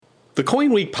The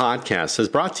Coin Week podcast is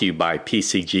brought to you by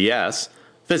PCGS.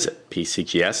 Visit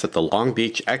PCGS at the Long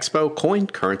Beach Expo Coin,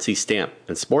 Currency, Stamp,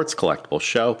 and Sports Collectibles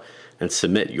Show and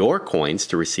submit your coins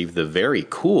to receive the very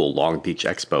cool Long Beach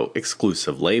Expo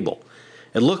exclusive label.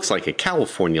 It looks like a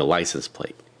California license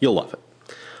plate. You'll love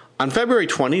it. On February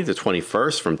 20 to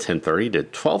 21st from 10:30 to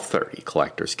 12:30,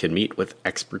 collectors can meet with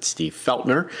expert Steve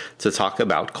Feltner to talk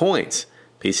about coins.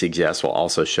 PCGS will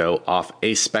also show off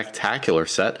a spectacular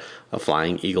set of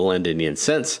Flying Eagle and Indian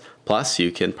cents. Plus,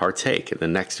 you can partake in the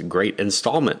next great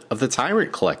installment of the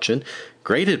Tyrant Collection,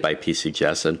 graded by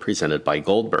PCGS and presented by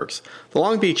Goldbergs. The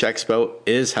Long Beach Expo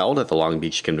is held at the Long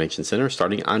Beach Convention Center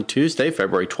starting on Tuesday,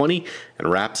 February 20,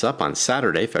 and wraps up on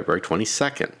Saturday, February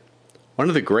 22nd. One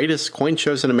of the greatest coin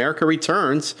shows in America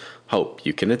returns. Hope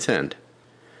you can attend.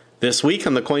 This week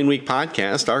on the Coin Week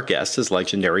podcast, our guest is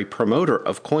legendary promoter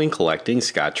of coin collecting,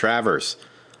 Scott Travers.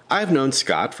 I've known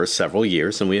Scott for several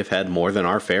years, and we have had more than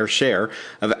our fair share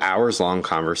of hours-long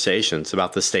conversations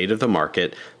about the state of the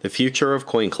market, the future of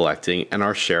coin collecting, and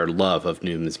our shared love of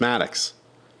numismatics.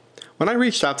 When I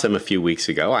reached out to him a few weeks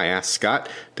ago, I asked Scott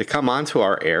to come onto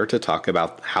our air to talk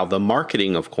about how the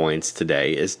marketing of coins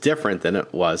today is different than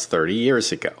it was 30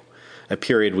 years ago, a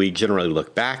period we generally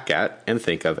look back at and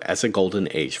think of as a golden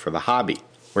age for the hobby,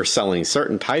 where selling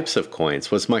certain types of coins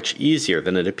was much easier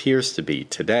than it appears to be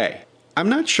today. I'm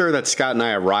not sure that Scott and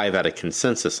I arrive at a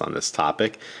consensus on this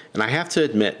topic, and I have to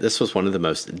admit this was one of the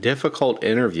most difficult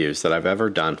interviews that I've ever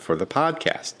done for the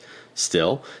podcast.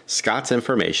 Still, Scott's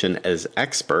information is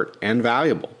expert and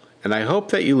valuable, and I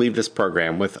hope that you leave this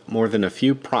program with more than a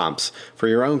few prompts for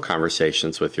your own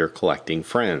conversations with your collecting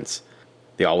friends.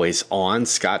 The always on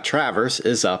Scott Travers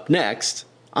is up next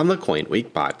on the Coin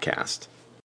Week podcast.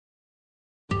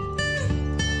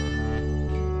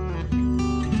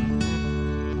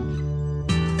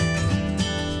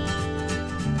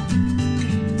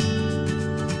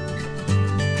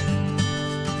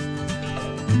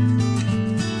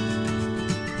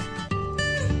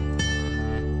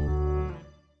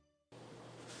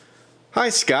 Hi,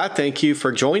 Scott. Thank you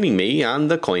for joining me on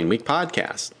the Coin Week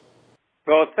podcast.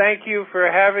 Well, thank you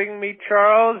for having me,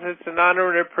 Charles. It's an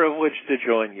honor and a privilege to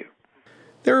join you.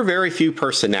 There are very few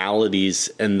personalities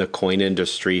in the coin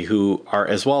industry who are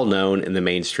as well known in the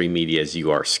mainstream media as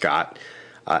you are, Scott.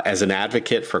 As an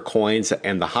advocate for coins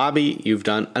and the hobby, you've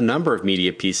done a number of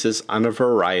media pieces on a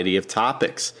variety of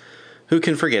topics. Who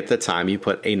can forget the time you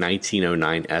put a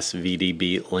 1909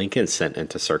 SVDB Lincoln cent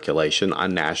into circulation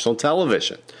on national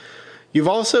television? You've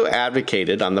also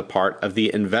advocated on the part of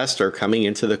the investor coming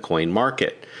into the coin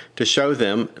market to show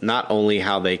them not only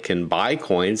how they can buy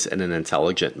coins in an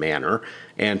intelligent manner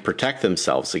and protect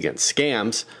themselves against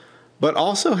scams, but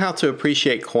also how to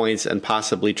appreciate coins and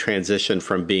possibly transition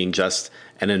from being just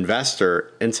an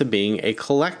investor into being a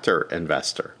collector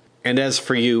investor. And as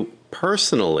for you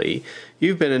personally,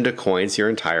 you've been into coins your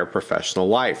entire professional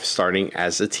life, starting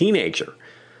as a teenager.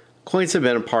 Coins have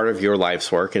been a part of your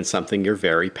life's work and something you're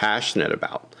very passionate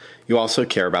about. You also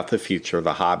care about the future of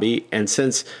the hobby, and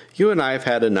since you and I have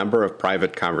had a number of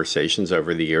private conversations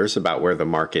over the years about where the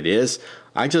market is,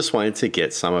 I just wanted to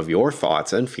get some of your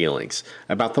thoughts and feelings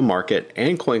about the market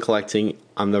and coin collecting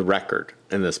on the record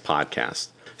in this podcast.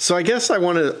 So I guess I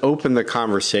want to open the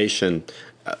conversation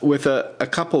with a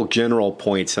couple general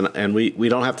points, and we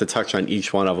don't have to touch on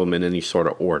each one of them in any sort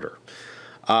of order.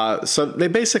 So they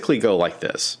basically go like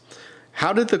this.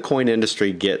 How did the coin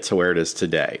industry get to where it is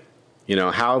today? You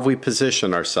know, how have we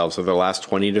positioned ourselves over the last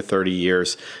 20 to 30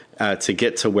 years to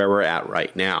get to where we're at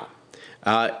right now?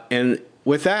 And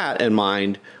with that in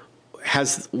mind,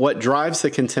 has what drives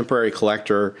the contemporary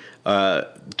collector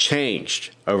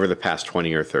changed over the past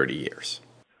 20 or 30 years?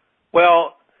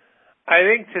 Well, I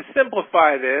think to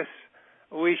simplify this,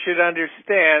 we should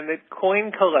understand that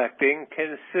coin collecting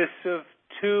consists of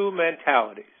two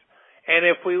mentalities. And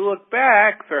if we look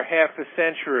back for half a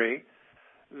century,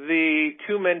 the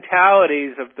two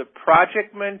mentalities of the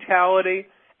project mentality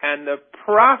and the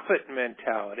profit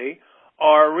mentality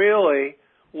are really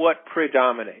what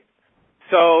predominate.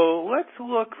 So let's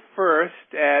look first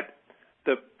at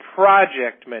the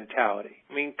project mentality.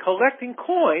 I mean, collecting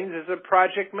coins is a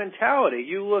project mentality.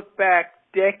 You look back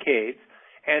decades,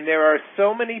 and there are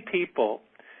so many people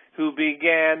who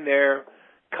began their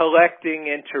collecting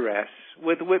interests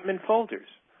with Whitman folders.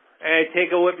 And I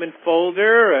take a Whitman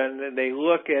folder and they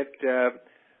look at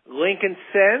Lincoln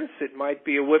cents. It might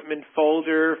be a Whitman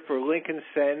folder for Lincoln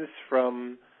cents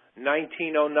from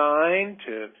 1909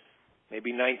 to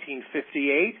maybe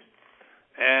 1958.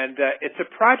 And it's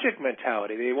a project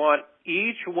mentality. They want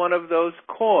each one of those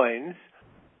coins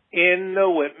in the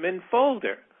Whitman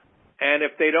folder. And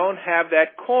if they don't have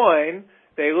that coin,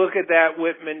 They look at that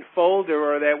Whitman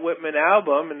folder or that Whitman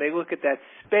album, and they look at that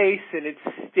space, and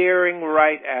it's staring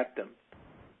right at them.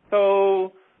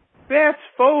 So fast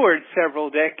forward several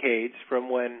decades from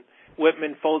when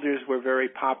Whitman folders were very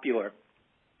popular.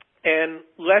 And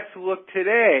let's look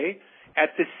today at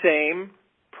the same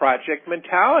project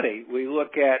mentality. We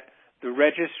look at the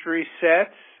registry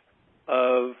sets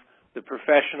of the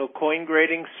Professional Coin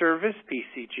Grading Service,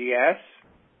 PCGS,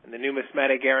 and the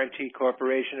Numismatic Guarantee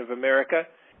Corporation of America,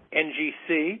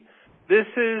 NGC. This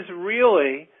is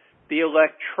really the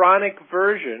electronic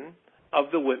version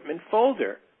of the Whitman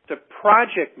folder. It's a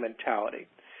project mentality.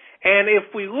 And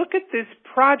if we look at this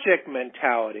project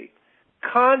mentality,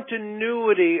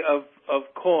 continuity of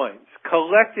coins,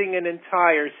 collecting an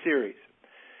entire series,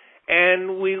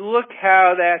 and we look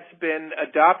how that's been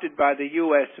adopted by the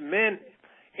U.S. Mint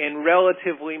in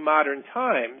relatively modern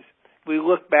times, we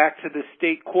look back to the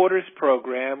State Quarters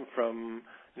program from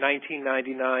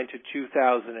 1999 to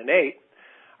 2008.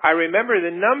 I remember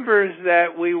the numbers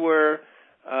that we were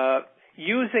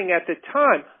using at the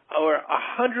time were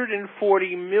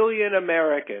 140 million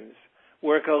Americans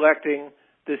were collecting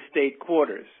the State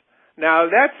Quarters. Now,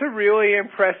 that's a really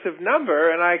impressive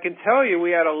number, and I can tell you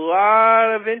we had a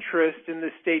lot of interest in the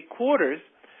State Quarters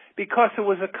because it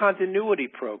was a continuity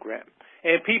program,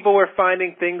 and people were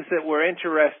finding things that were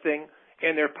interesting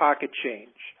in their pocket change.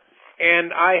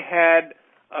 And I had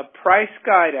a price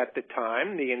guide at the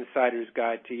time, the Insider's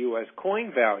Guide to U.S.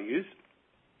 Coin Values,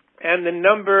 and the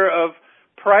number of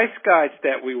price guides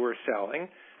that we were selling,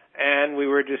 and we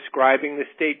were describing the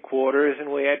State Quarters, and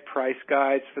we had price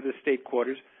guides for the State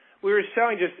Quarters. We were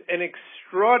selling just an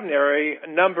extraordinary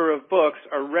number of books,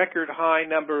 a record high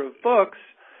number of books,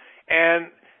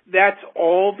 and that's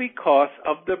all because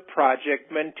of the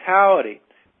project mentality.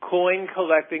 Coin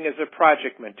collecting is a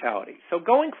project mentality. So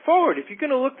going forward, if you're going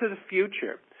to look to the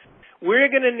future, we're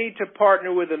going to need to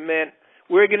partner with the Mint.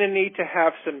 We're going to need to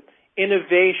have some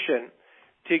innovation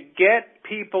to get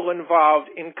people involved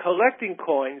in collecting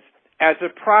coins as a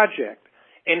project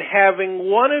and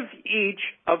having one of each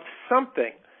of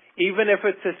something, even if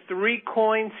it's a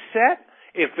 3-coin set,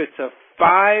 if it's a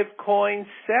 5-coin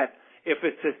set, if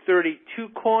it's a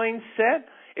 32-coin set,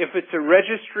 if it's a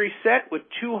registry set with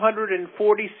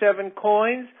 247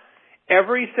 coins.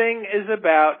 Everything is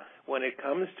about, when it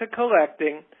comes to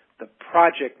collecting, the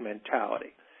project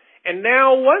mentality. And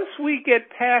now, once we get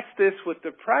past this with the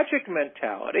project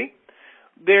mentality,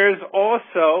 there's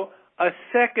also a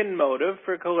second motive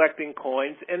for collecting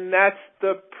coins, and that's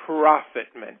the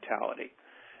profit mentality.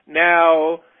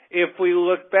 Now, if we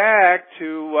look back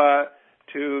to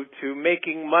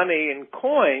making money in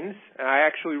coins, I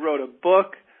actually wrote a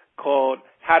book called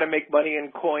How to Make Money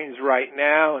in Coins Right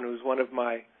Now, and it was one of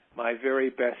my very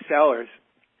best sellers.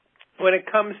 When it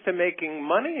comes to making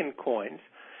money in coins,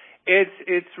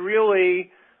 it's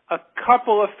really a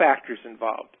couple of factors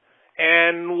involved.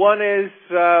 And one is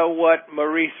what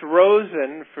Maurice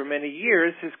Rosen, for many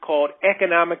years, has called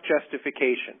economic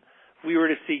justification. If we were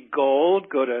to see gold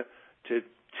go to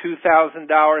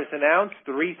 $2,000 an ounce,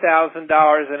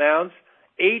 $3,000 an ounce,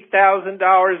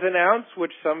 $8,000 an ounce,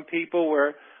 which some people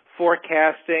were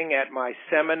forecasting at my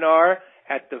seminar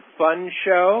at the Fund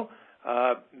Show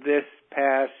this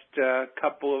past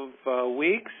couple of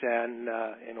weeks, and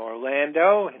in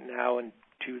Orlando, and now in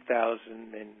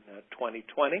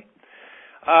 2020,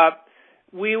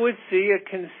 we would see a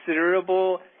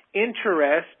considerable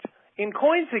interest in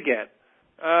coins again.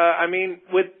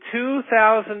 With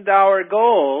 $2,000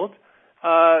 gold,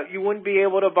 you wouldn't be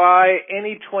able to buy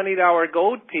any $20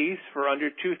 gold piece for under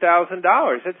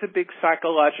 $2,000. That's a big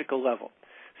psychological level.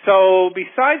 So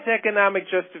besides economic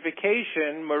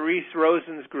justification, Maurice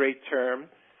Rosen's great term,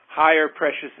 higher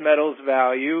precious metals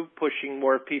value, pushing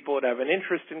more people to have an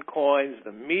interest in coins,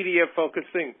 the media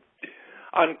focusing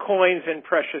on coins and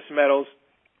precious metals.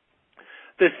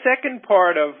 The second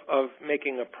part of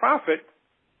making a profit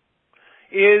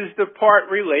is the part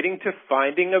relating to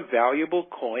finding a valuable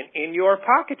coin in your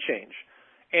pocket change.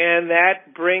 And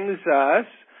that brings us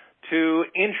to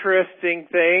interesting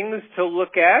things to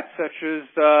look at, such as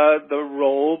the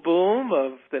roll boom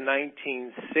of the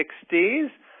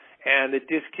 1960s and the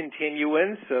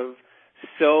discontinuance of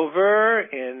silver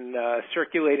in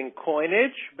circulating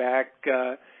coinage back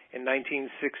in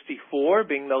 1964,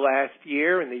 being the last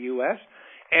year in the U.S.,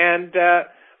 and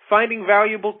finding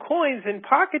valuable coins in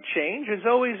pocket change is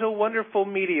always a wonderful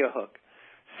media hook.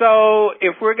 So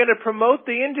if we're going to promote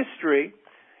the industry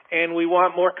and we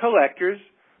want more collectors,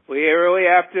 we really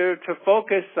have to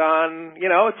focus on,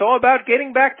 it's all about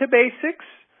getting back to basics,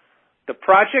 the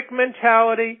project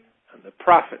mentality, and the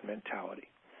profit mentality.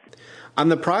 On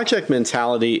the project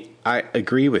mentality, I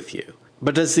agree with you.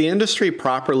 But does the industry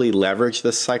properly leverage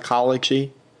this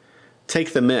psychology?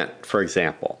 Take the Mint, for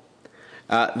example.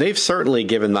 They've certainly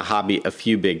given the hobby a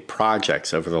few big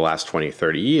projects over the last 20,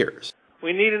 30 years.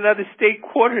 We need another state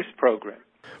quarters program.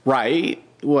 Right.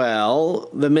 Well,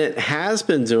 the Mint has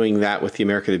been doing that with the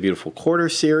America the Beautiful Quarter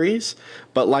series,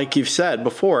 but like you've said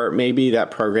before, maybe that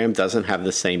program doesn't have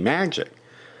the same magic.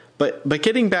 But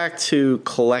getting back to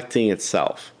collecting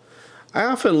itself, I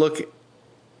often look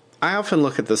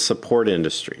at the support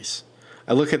industries.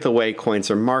 I look at the way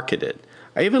coins are marketed.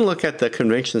 I even look at the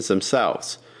conventions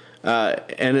themselves.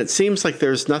 And it seems like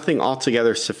there's nothing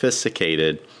altogether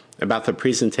sophisticated about the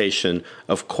presentation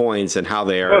of coins and how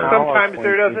they are. Well, sometimes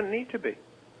there doesn't need to be.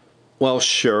 Well,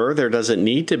 sure, there doesn't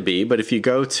need to be, but if you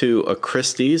go to a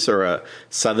Christie's or a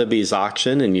Sotheby's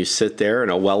auction and you sit there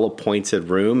in a well-appointed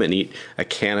room and eat a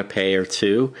canapé or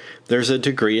two, there's a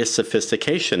degree of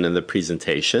sophistication in the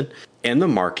presentation and the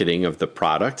marketing of the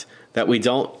product that we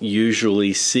don't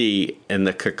usually see in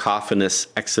the cacophonous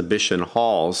exhibition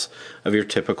halls of your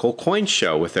typical coin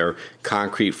show with their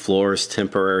concrete floors,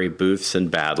 temporary booths,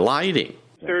 and bad lighting.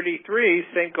 33,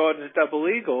 St. Gordon's Double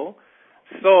Eagle,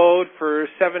 sold for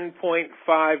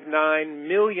 $7.59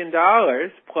 million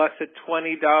plus a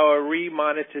 $20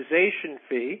 remonetization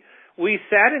fee. We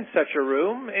sat in such a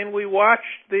room and we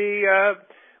watched the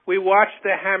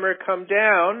hammer come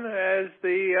down as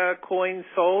the coin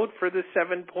sold for the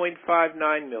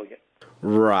 $7.59 million.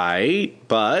 Right,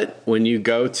 but when you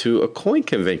go to a coin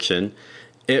convention,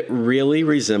 it really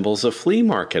resembles a flea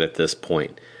market at this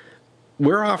point.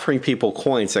 We're offering people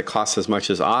coins that cost as much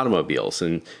as automobiles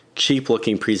and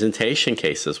cheap-looking presentation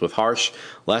cases with harsh,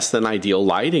 less-than-ideal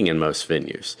lighting in most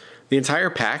venues. The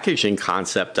entire packaging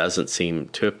concept doesn't seem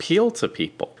to appeal to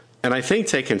people. And I think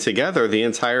taken together, the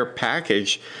entire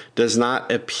package does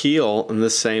not appeal in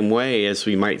the same way as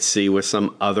we might see with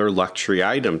some other luxury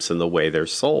items in the way they're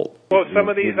sold. Well, some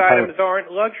of these items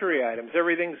aren't luxury items.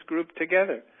 Everything's grouped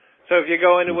together. So if you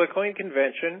go into a coin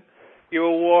convention, you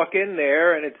will walk in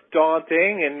there and it's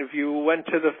daunting. And if you went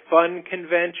to the Fun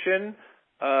convention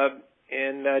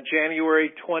in January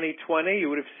 2020, you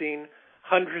would have seen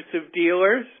hundreds of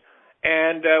dealers.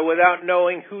 And without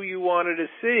knowing who you wanted to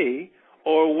see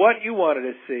or what you wanted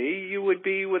to see, you would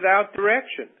be without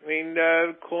direction. I mean,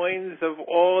 coins of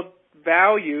all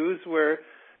values were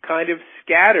kind of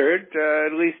scattered,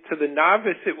 at least to the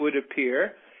novice it would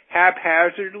appear,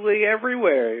 haphazardly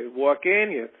everywhere. You walk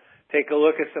in, you take a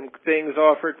look at some things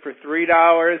offered for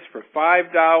 $3, for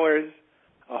 $5,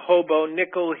 a hobo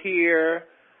nickel here,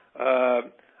 a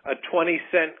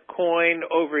 20-cent coin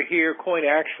over here, coin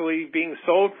actually being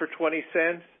sold for 20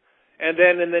 cents. And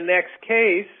then in the next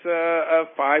case, a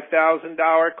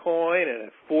 $5,000 coin and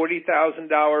a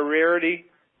 $40,000 rarity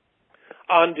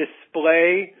on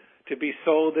display to be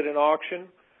sold at an auction.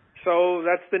 So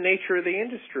that's the nature of the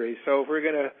industry. So if we're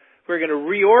going to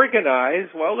reorganize,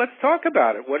 well, let's talk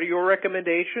about it. What are your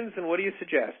recommendations and what do you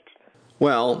suggest?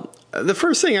 Well, the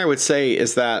first thing I would say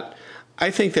is that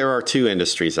I think there are two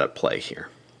industries at play here.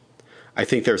 I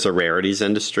think there's a rarities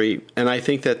industry, and I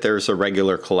think that there's a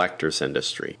regular collector's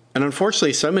industry. And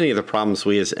unfortunately, so many of the problems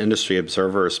we as industry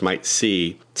observers might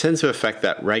see tend to affect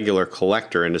that regular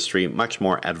collector industry much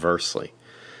more adversely,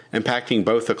 impacting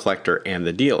both the collector and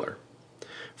the dealer.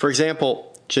 For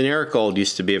example, generic gold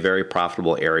used to be a very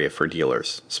profitable area for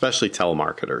dealers, especially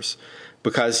telemarketers,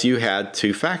 because you had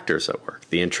two factors at work: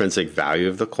 the intrinsic value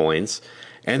of the coins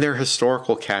and their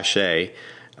historical cachet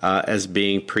as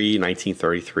being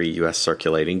pre-1933 U.S.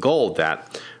 circulating gold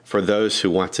that, for those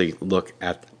who want to look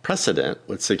at precedent,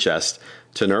 would suggest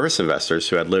to nervous investors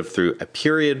who had lived through a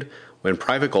period when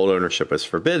private gold ownership was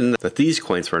forbidden that these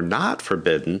coins were not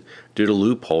forbidden due to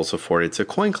loopholes afforded to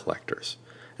coin collectors.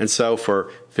 And so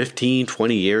for 15,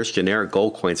 20 years, generic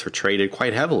gold coins were traded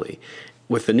quite heavily,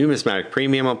 with the numismatic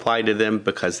premium applied to them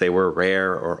because they were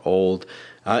rare or old,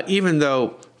 even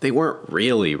though they weren't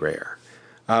really rare.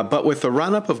 But with the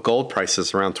run-up of gold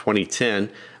prices around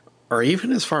 2010, or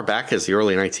even as far back as the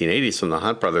early 1980s when the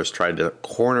Hunt brothers tried to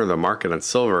corner the market on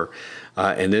silver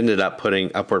and ended up putting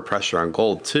upward pressure on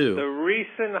gold too. The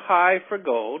recent high for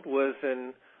gold was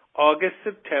in August,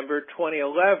 September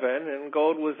 2011, and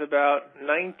gold was about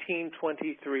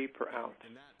 $1,923 per ounce.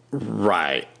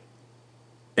 Right.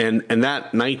 And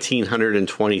that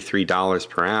 $1,923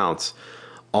 per ounce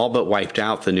all but wiped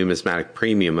out the numismatic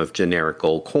premium of generic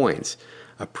gold coins,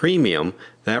 a premium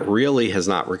that really has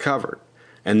not recovered.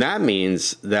 And that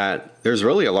means that there's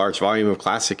really a large volume of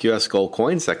classic U.S. gold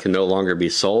coins that can no longer be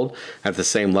sold at the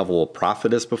same level of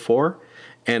profit as before.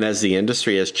 And as the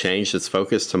industry has changed its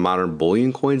focus to modern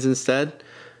bullion coins instead,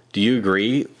 Do you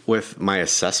agree with my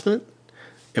assessment?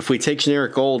 If we take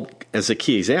generic gold as a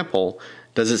key example,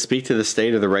 does it speak to the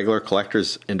state of the regular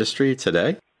collector's industry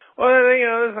today? Well,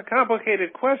 it's a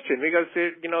complicated question because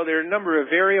there are a number of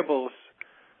variables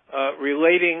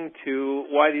relating to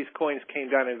why these coins came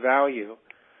down in value,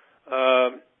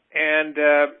 and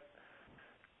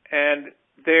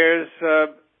there's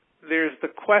the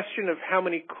question of how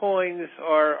many coins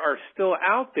are still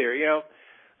out there.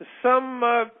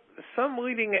 Some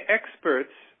leading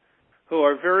experts who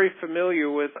are very familiar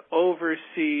with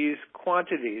overseas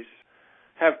quantities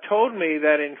have told me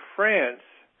that in France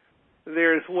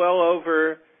there's well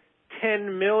over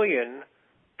 10 million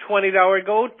 $20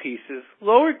 gold pieces,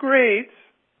 lower grades,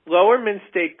 lower mint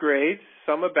state grades,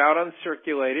 some about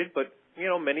uncirculated, but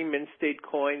many mint state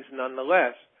coins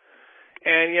nonetheless.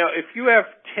 And if you have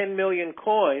 10 million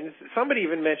coins, somebody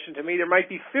even mentioned to me there might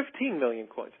be 15 million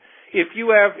coins. If you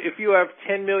have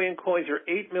 10 million coins or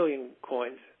 8 million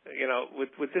coins,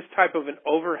 with this type of an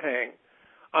overhang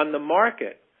on the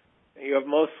market, you have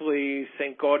mostly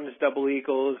St. Gaudens double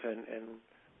eagles and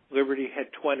Liberty Head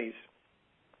 20s.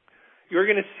 You're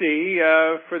going to see,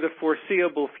 for the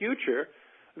foreseeable future,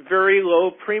 very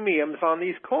low premiums on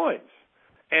these coins.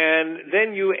 And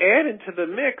then you add into the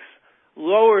mix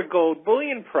lower gold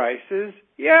bullion prices.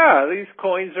 Yeah, these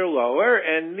coins are lower,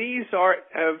 and these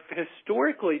have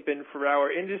historically been, for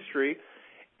our industry,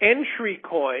 entry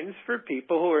coins for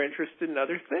people who are interested in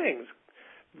other things.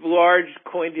 Large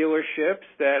coin dealerships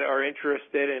that are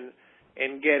interested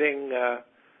in getting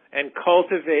and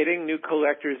cultivating new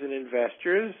collectors and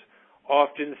investors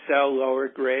often sell lower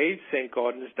grade St.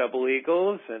 Gaudens double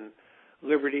eagles and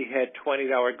Liberty Head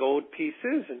 $20 gold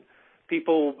pieces, and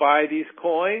people will buy these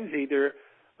coins either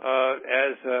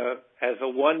as a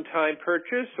one-time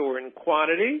purchase or in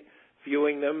quantity,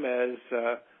 viewing them as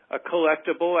a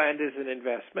collectible and as an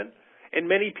investment. And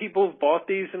many people who've bought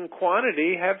these in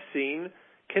quantity have seen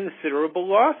considerable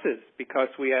losses because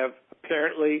we have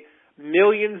apparently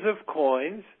millions of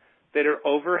coins that are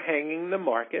overhanging the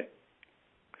market,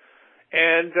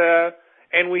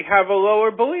 and we have a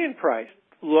lower bullion price.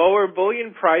 Lower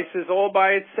bullion prices all by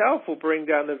itself will bring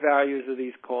down the values of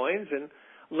these coins, and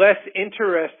less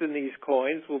interest in these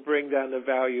coins will bring down the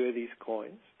value of these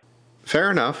coins.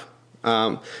 Fair enough.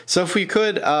 So if we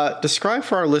could describe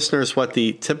for our listeners what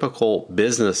the typical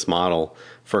business model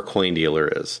for a coin dealer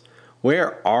is.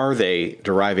 Where are they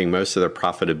deriving most of their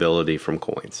profitability from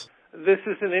coins? This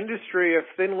is an industry of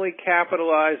thinly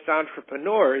capitalized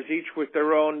entrepreneurs, each with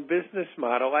their own business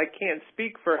model. I can't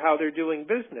speak for how they're doing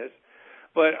business,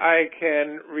 but I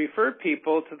can refer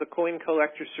people to the Coin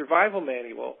Collector Survival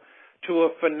Manual, to a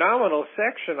phenomenal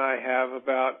section I have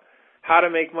about how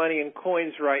to make money in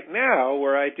coins right now,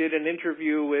 where I did an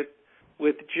interview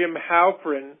with Jim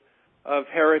Halprin of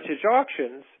Heritage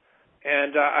Auctions,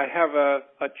 and I have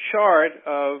a chart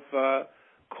of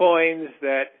coins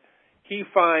that he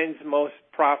finds most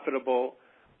profitable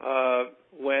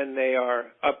when they are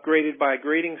upgraded by a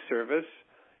grading service,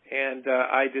 and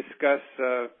I discuss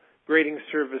grading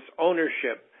service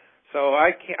ownership. So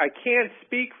I can't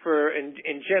speak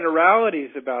in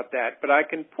generalities about that, but I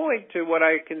can point to what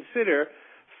I consider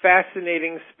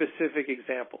fascinating specific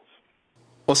examples.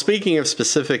 Well, speaking of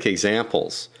specific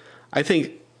examples, I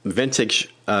think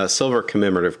vintage silver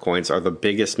commemorative coins are the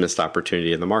biggest missed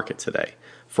opportunity in the market today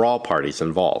for all parties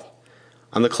involved.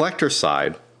 On the collector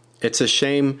side, it's a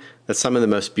shame that some of the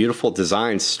most beautiful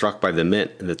designs struck by the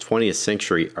mint in the 20th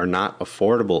century are not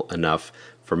affordable enough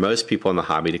for most people in the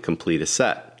hobby to complete a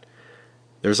set.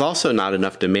 There's also not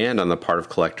enough demand on the part of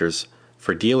collectors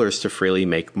for dealers to freely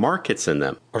make markets in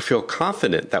them or feel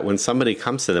confident that when somebody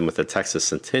comes to them with a Texas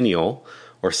Centennial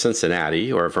or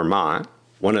Cincinnati or Vermont,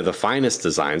 one of the finest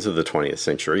designs of the 20th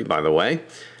century, by the way,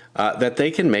 that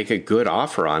they can make a good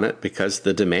offer on it because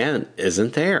the demand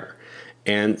isn't there.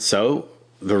 And so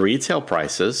the retail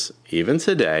prices, even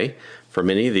today, for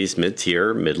many of these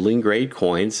mid-tier, middling grade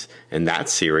coins in that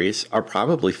series are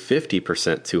probably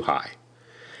 50% too high.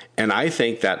 And I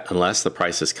think that unless the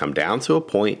prices come down to a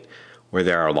point where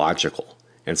they are logical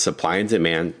and supply and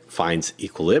demand finds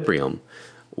equilibrium,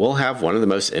 we'll have one of the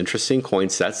most interesting coin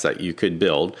sets that you could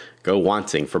build go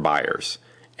wanting for buyers.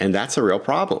 And that's a real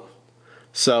problem.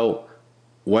 So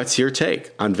what's your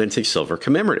take on vintage silver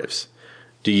commemoratives?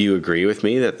 Do you agree with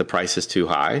me that the price is too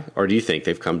high, or do you think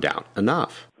they've come down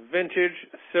enough? Vintage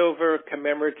silver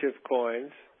commemorative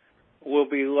coins will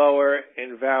be lower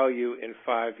in value in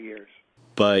 5 years.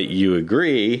 But you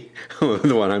agree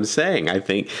with what I'm saying. I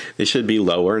think they should be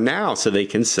lower now so they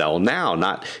can sell now,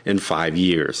 not in 5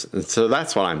 years. And so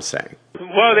that's what I'm saying.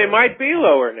 Well, they might be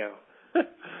lower now.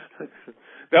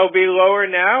 They'll be lower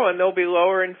now, and they'll be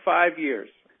lower in 5 years.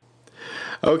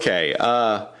 Okay,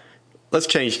 let's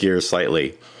change gears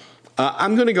slightly.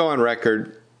 I'm going to go on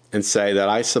record and say that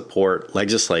I support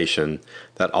legislation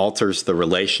that alters the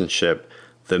relationship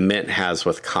the Mint has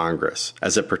with Congress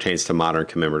as it pertains to modern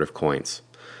commemorative coins.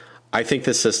 I think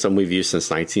the system we've used since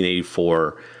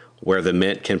 1984, where the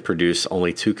Mint can produce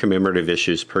only 2 commemorative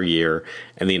issues per year,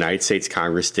 and the United States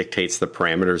Congress dictates the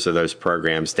parameters of those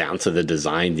programs down to the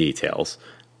design details,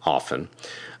 often.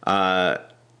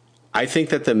 I think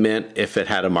that the Mint, if it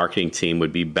had a marketing team,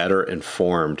 would be better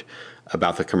informed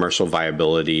about the commercial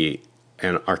viability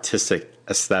and artistic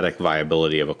aesthetic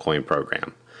viability of a coin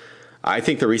program. I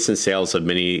think the recent sales of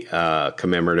many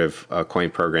commemorative coin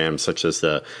programs, such as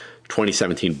the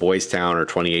 2017 Boys Town or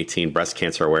 2018 breast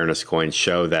cancer awareness coins,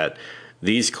 show that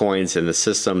these coins and the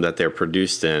system that they're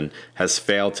produced in has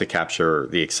failed to capture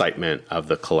the excitement of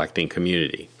the collecting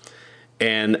community.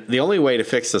 And the only way to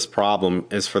fix this problem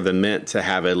is for the Mint to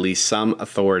have at least some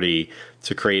authority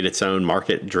to create its own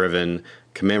market-driven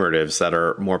commemoratives that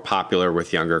are more popular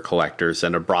with younger collectors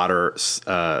and a broader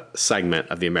segment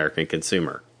of the American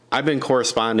consumer. I've been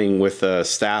corresponding with the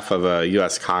staff of a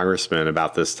U.S. congressman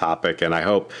about this topic, and I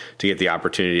hope to get the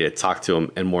opportunity to talk to him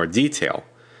in more detail.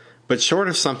 But short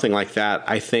of something like that,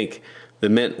 I think the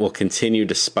Mint will continue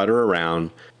to sputter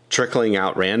around, trickling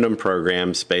out random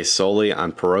programs based solely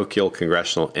on parochial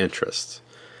congressional interests.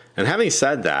 And having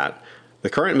said that, the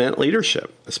current Mint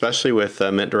leadership, especially with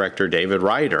Mint Director David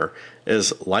Ryder,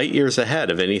 is light years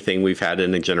ahead of anything we've had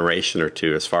in a generation or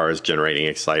two as far as generating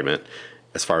excitement,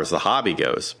 as far as the hobby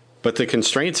goes. But the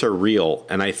constraints are real,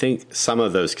 and I think some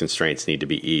of those constraints need to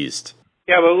be eased.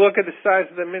 Yeah, but look at the size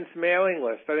of the Mint's mailing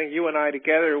list. I think you and I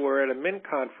together were at a Mint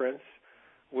conference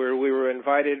where we were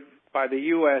invited by the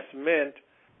U.S. Mint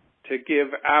to give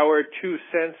our 2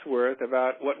 cents worth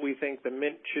about what we think the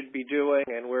Mint should be doing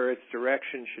and where its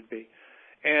direction should be.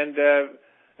 And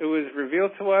it was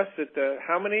revealed to us that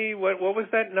what was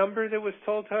that number that was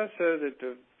told to us?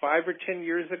 That 5 or 10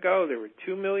 years ago there were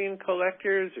 2 million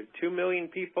collectors or 2 million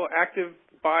people, active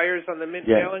buyers on the Mint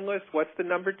mailing list. What's the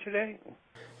number today?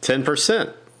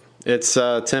 10%. It's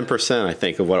 10%, I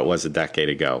think, of what it was a decade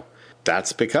ago.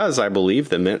 That's because I believe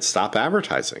the Mint stopped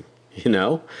advertising.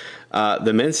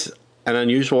 The Mint's an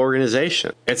unusual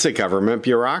organization. It's a government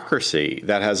bureaucracy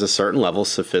that has a certain level of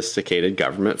sophisticated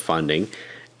government funding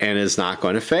and is not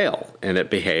going to fail. And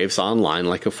it behaves online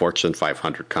like a Fortune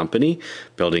 500 company,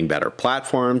 building better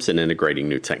platforms and integrating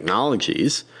new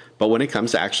technologies. But when it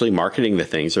comes to actually marketing the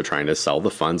things they're trying to sell, the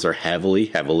funds are heavily,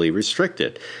 heavily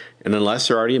restricted. And unless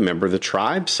you're already a member of the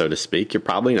tribe, so to speak, you're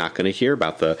probably not going to hear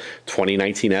about the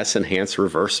 2019S Enhanced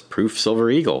Reverse Proof Silver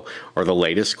Eagle or the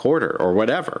latest quarter or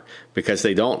whatever, because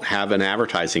they don't have an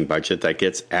advertising budget that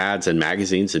gets ads in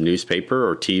magazines and newspaper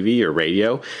or TV or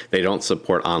radio. They don't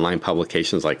support online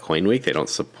publications like CoinWeek. They don't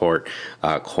support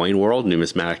Coin World,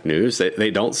 Numismatic News.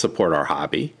 They don't support our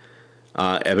hobby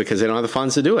because they don't have the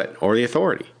funds to do it or the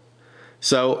authority.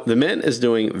 So the Mint is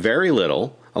doing very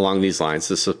little along these lines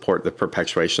to support the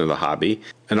perpetuation of the hobby,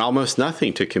 and almost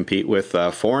nothing to compete with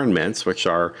foreign mints, which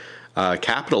are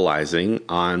capitalizing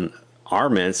on our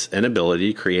mint's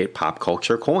inability to create pop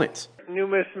culture coins.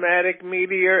 Numismatic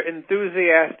media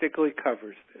enthusiastically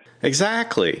covers this.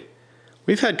 Exactly.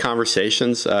 We've had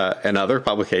conversations, and other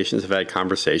publications have had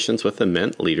conversations with the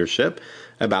Mint leadership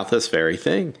about this very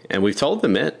thing. And we've told the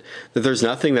Mint that there's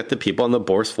nothing that the people on the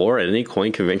Bourse floor at any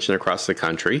coin convention across the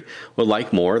country would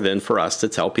like more than for us to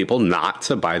tell people not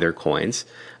to buy their coins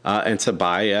and to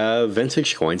buy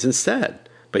vintage coins instead.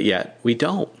 But yet we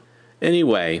don't.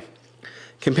 Anyway,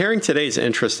 comparing today's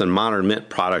interest in modern Mint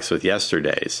products with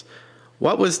yesterday's,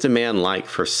 what was demand like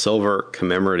for silver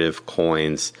commemorative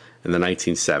coins in the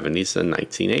 1970s and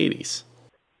 1980s?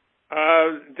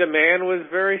 Demand was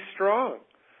very strong.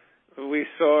 We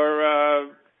saw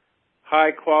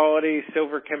high-quality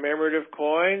silver commemorative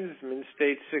coins, Mint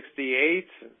State 68s,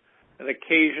 an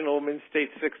occasional Mint State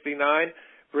 69,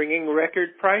 bringing record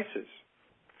prices.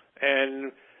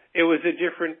 And it was a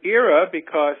different era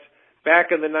because back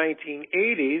in the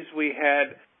 1980s, we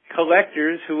had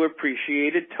collectors who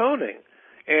appreciated toning.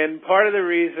 And part of the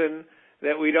reason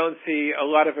that we don't see a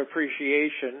lot of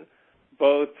appreciation,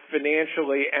 both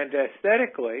financially and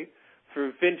aesthetically, for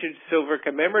vintage silver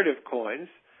commemorative coins,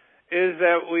 is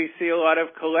that we see a lot of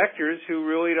collectors who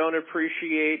really don't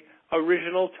appreciate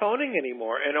original toning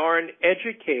anymore and aren't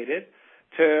educated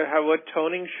to how what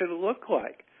toning should look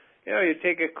like. You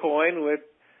take a coin with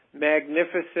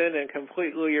magnificent and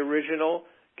completely original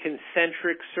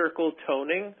concentric circle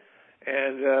toning,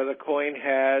 and the coin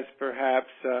has perhaps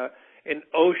an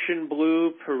ocean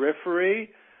blue periphery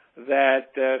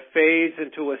that fades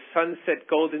into a sunset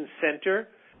golden center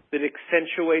that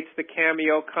accentuates the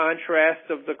cameo contrast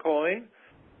of the coin,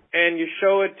 and you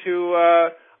show it to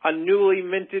a newly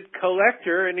minted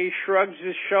collector, and he shrugs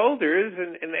his shoulders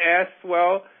and asks,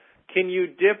 well, can you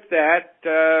dip that?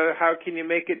 How can you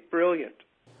make it brilliant?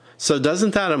 So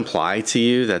doesn't that imply to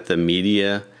you that the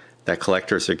media that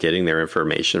collectors are getting their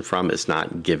information from is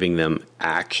not giving them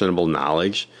actionable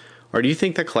knowledge? Or do you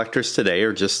think that collectors today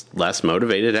are just less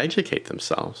motivated to educate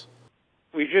themselves?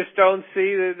 We just don't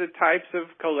see the types of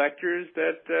collectors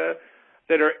that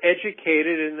are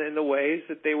educated in the ways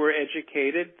that they were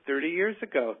educated 30 years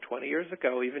ago, 20 years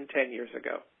ago, even 10 years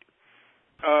ago.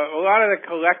 A lot of the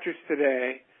collectors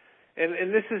today,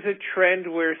 and this is a trend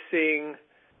we're seeing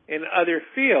in other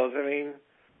fields. I mean,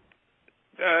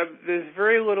 there's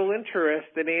very little interest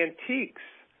in antiques.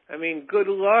 I mean, good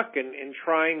luck in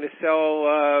trying to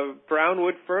sell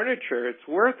brownwood furniture. It's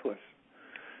worthless.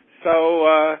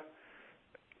 So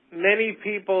many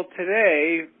people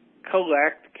today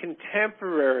collect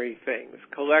contemporary things,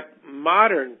 collect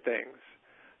modern things.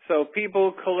 So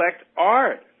people collect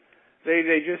art.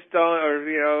 They just don't,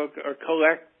 or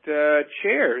collect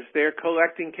chairs. They're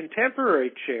collecting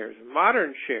contemporary chairs,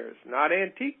 modern chairs, not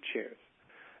antique chairs.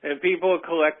 And people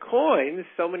collect coins.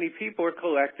 So many people are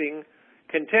collecting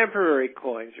contemporary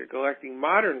coins. They're collecting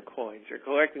modern coins. They're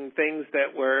collecting things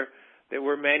that were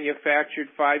manufactured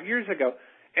 5 years ago.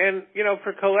 And,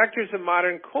 for collectors of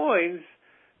modern coins,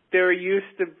 they're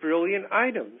used to brilliant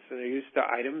items, and they're used to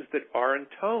items that aren't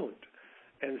toned.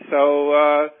 And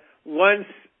so once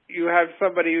you have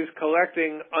somebody who's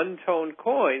collecting untoned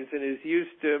coins and is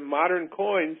used to modern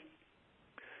coins,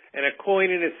 and a coin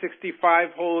in a 65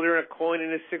 holder, a coin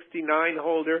in a 69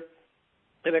 holder,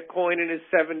 and a coin in a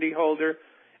 70 holder,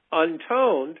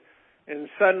 untoned, and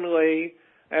suddenly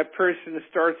that person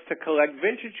starts to collect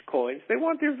vintage coins, they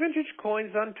want their vintage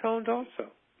coins untoned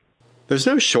also. There's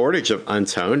no shortage of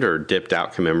untoned or dipped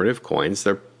out commemorative coins.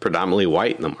 They're predominantly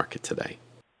white in the market today.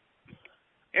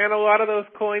 And a lot of those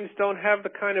coins don't have the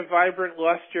kind of vibrant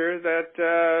luster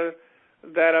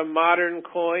that a modern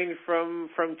coin from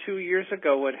 2 years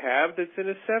ago would have that's in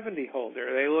a 70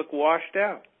 holder. They look washed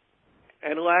out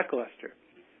and lackluster.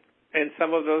 And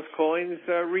some of those coins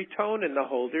retone in the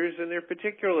holders, and they're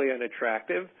particularly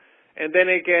unattractive. And then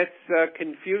it gets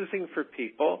confusing for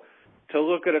people to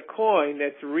look at a coin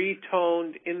that's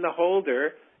retoned in the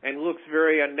holder and looks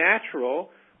very unnatural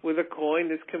with a coin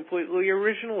that's completely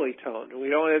originally toned. We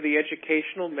don't have the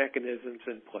educational mechanisms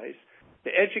in place to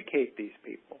educate these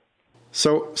people.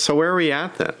 So where are we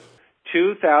at then?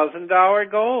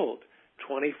 $2,000 gold,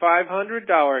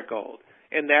 $2,500 gold.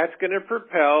 And that's going to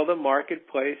propel the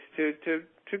marketplace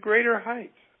to greater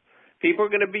heights. People are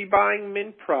going to be buying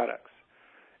mint products.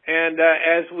 And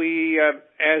as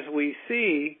we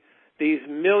see these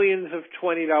millions of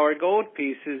 $20 gold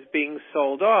pieces being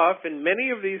sold off, and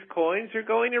many of these coins are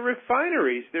going to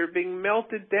refineries. They're being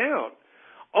melted down.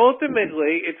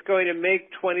 Ultimately, it's going to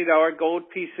make $20 gold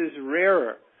pieces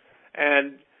rarer.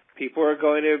 And people are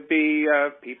going to be,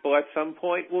 people at some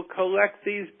point will collect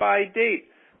these by date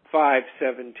 5,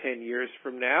 7, 10 years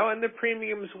from now, and the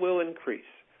premiums will increase.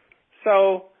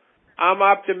 So I'm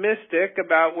optimistic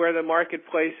about where the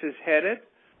marketplace is headed,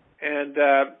 and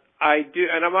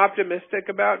I'm optimistic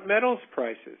about metals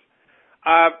prices.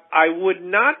 I would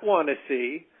not want to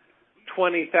see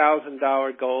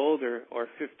 $20,000 gold or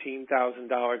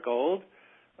 $15,000 gold.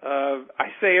 I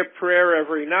say a prayer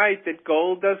every night that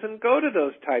gold doesn't go to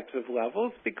those types of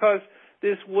levels, because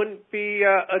this wouldn't be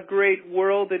a great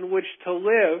world in which to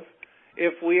live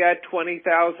if we had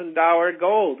 $20,000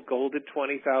 gold at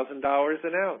 $20,000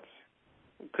 an ounce.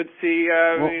 Could see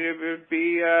it would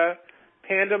be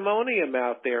pandemonium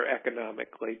out there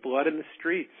economically, blood in the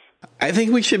streets. I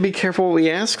think we should be careful what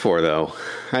we ask for, though.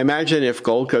 I imagine if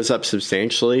gold goes up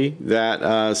substantially,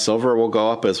 that silver will go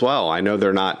up as well. I know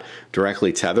they're not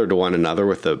directly tethered to one another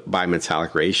with the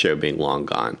bimetallic ratio being long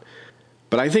gone.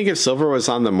 But I think if silver was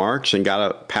on the march and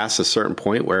got past a certain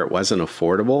point where it wasn't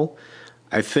affordable,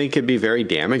 I think it'd be very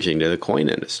damaging to the coin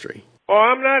industry. Well,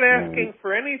 I'm not asking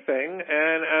for anything,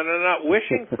 and I'm not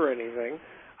wishing for anything.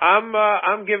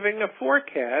 I'm giving a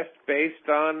forecast based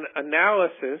on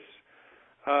analysis,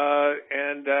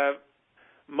 and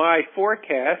my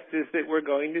forecast is that we're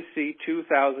going to see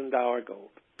 $2,000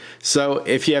 gold. So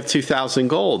if you have 2,000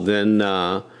 gold, then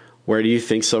where do you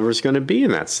think silver is going to be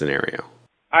in that scenario?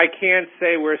 I can't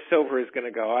say where silver is going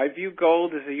to go. I view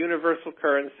gold as a universal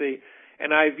currency,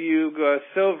 and I view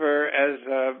silver as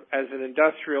an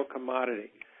industrial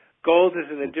commodity. Gold is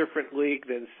in a different league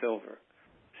than silver.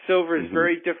 Silver is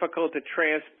very difficult to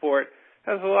transport,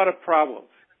 has a lot of problems.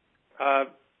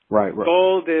 Right.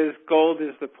 Gold is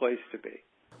the place to be.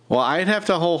 Well, I'd have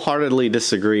to wholeheartedly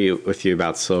disagree with you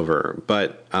about silver,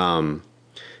 but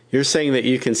you're saying that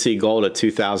you can see gold at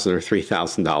 $2,000 or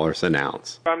 $3,000 an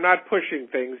ounce. I'm not pushing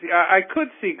things. I could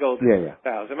see gold at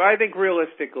 $2,000, but I think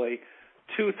realistically,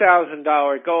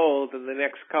 $2,000 gold in the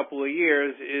next couple of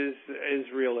years is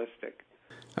realistic.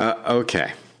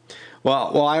 Okay.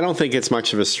 Well, I don't think it's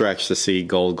much of a stretch to see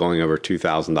gold going over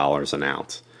 $2,000 an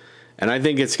ounce. And I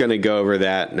think it's going to go over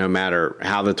that no matter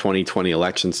how the 2020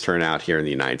 elections turn out here in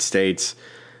the United States,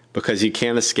 because you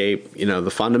can't escape, the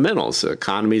fundamentals.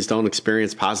 Economies don't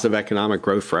experience positive economic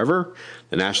growth forever.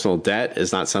 The national debt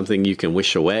is not something you can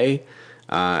wish away.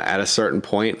 At a certain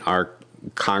point, our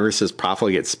Congress's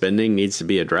profligate spending needs to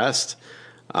be addressed.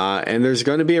 And there's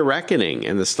going to be a reckoning,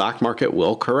 and the stock market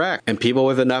will correct. And people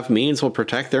with enough means will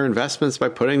protect their investments by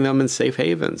putting them in safe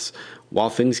havens while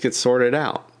things get sorted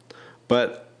out.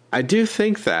 But I do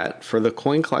think that for the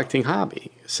coin collecting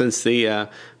hobby, since the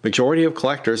majority of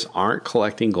collectors aren't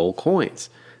collecting gold coins,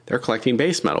 they're collecting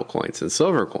base metal coins and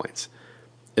silver coins.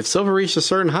 If silver reached a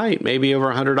certain height, maybe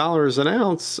over $100 an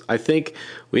ounce, I think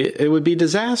it would be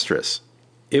disastrous.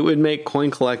 It would make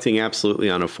coin collecting absolutely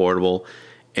unaffordable,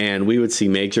 and we would see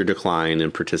major decline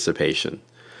in participation.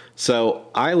 So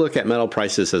I look at metal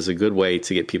prices as a good way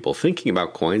to get people thinking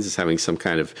about coins as having some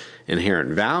kind of inherent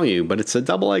value, but it's a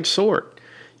double-edged sword.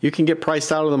 You can get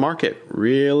priced out of the market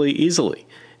really easily,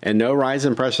 and no rise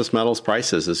in precious metals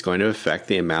prices is going to affect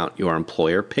the amount your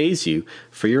employer pays you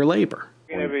for your labor.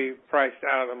 They're going to be priced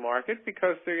out of the market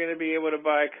because they're going to be able to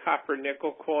buy copper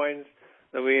nickel coins.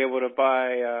 They'll be able to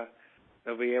buy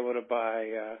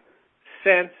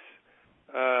cents.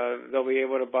 They'll be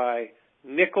able to buy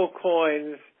nickel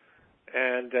coins.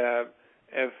 And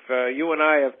if you and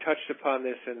I have touched upon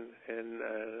this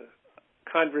in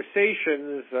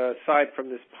conversations aside from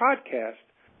this podcast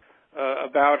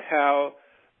about how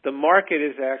the market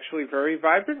is actually very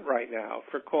vibrant right now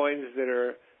for coins that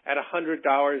are at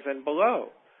 $100 and below.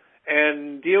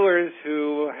 And dealers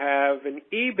who have an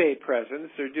eBay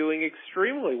presence are doing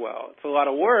extremely well. It's a lot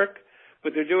of work,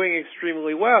 but they're doing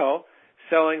extremely well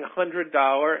selling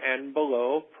 $100 and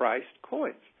below priced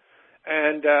coins.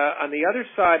 And on the other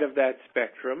side of that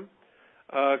spectrum,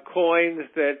 coins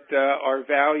that are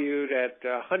valued at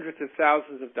hundreds of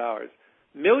thousands of dollars,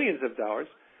 millions of dollars,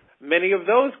 many of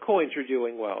those coins are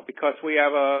doing well because we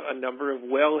have a number of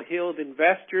well-heeled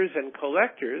investors and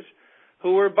collectors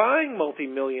who are buying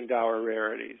multi-million-dollar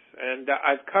rarities. And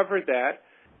I've covered that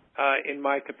in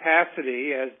my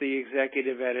capacity as the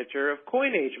executive editor of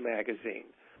Coinage magazine.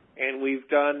 And we've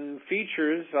done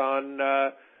features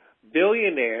on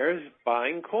billionaires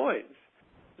buying coins.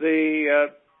 The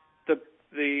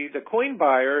coin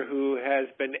buyer who has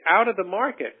been out of the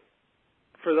market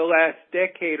for the last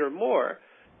decade or more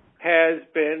has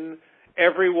been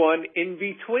everyone in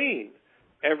between.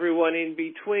 Everyone in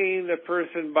between the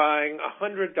person buying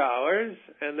 $100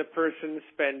 and the person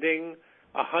spending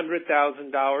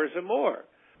 $100,000 or more.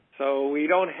 So we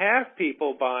don't have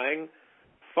people buying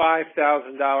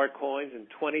 $5,000 coins and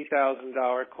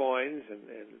 $20,000 coins and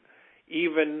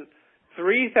even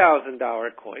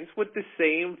 $3,000 coins with the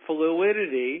same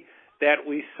fluidity that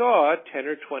we saw 10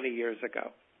 or 20 years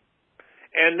ago.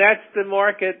 And that's the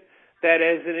market that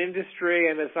as an industry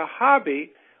and as a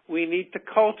hobby we need to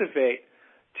cultivate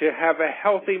to have a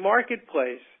healthy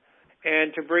marketplace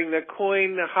and to bring the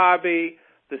coin hobby,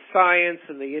 the science,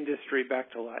 and the industry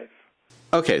back to life.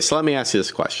 Okay, so let me ask you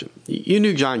this question. You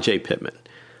knew John J. Pittman.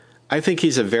 I think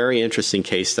he's a very interesting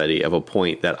case study of a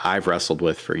point that I've wrestled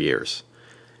with for years.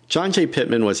 John J.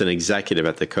 Pittman was an executive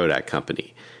at the Kodak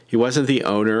Company. He wasn't the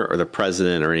owner or the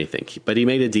president or anything, but he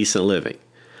made a decent living.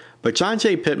 But John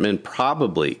J. Pittman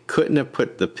probably couldn't have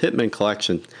put the Pittman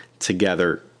collection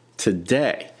together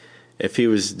today if he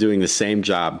was doing the same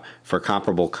job for a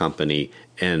comparable company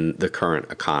in the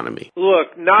current economy.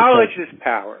 Look, knowledge is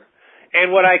power.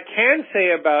 And what I can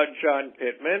say about John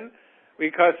Pittman,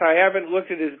 because I haven't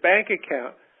looked at his bank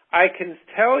account, I can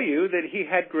tell you that he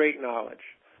had great knowledge.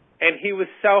 And he was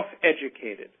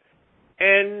self-educated.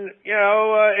 And,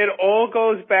 it all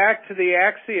goes back to the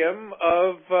axiom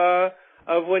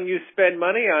of when you spend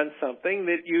money on something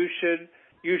that you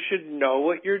should know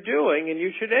what you're doing and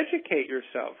you should educate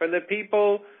yourself. And the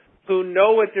people who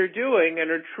know what they're doing and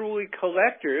are truly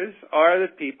collectors are the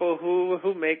people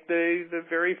who make the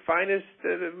very finest,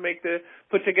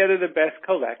 put together the best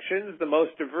collections, the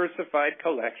most diversified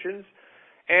collections.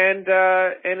 And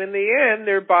in the end,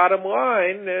 their bottom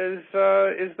line is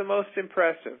the most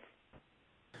impressive.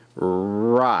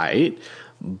 Right.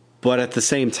 But at the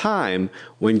same time,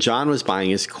 when John was buying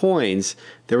his coins,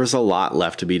 there was a lot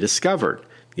left to be discovered.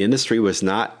 The industry was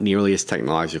not nearly as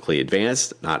technologically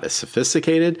advanced, not as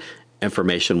sophisticated,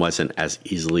 information wasn't as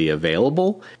easily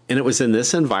available, and it was in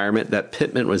this environment that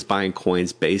Pittman was buying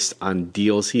coins based on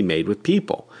deals he made with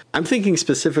people. I'm thinking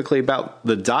specifically about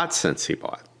the dot cents he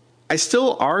bought. I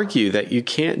still argue that you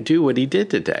can't do what he did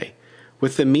today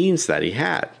with the means that he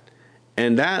had.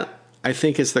 And that, I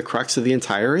think, is the crux of the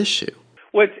entire issue.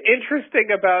 What's interesting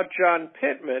about John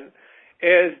Pittman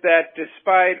is that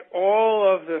despite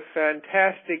all of the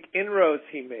fantastic inroads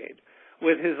he made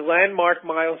with his landmark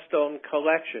milestone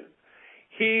collection,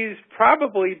 he's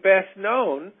probably best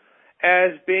known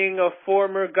as being a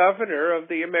former governor of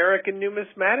the American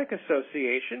Numismatic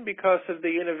Association because of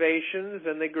the innovations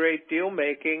and the great deal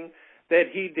making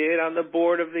that he did on the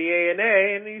board of the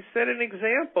ANA, and he set an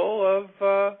example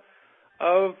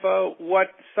of what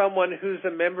someone who's a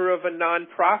member of a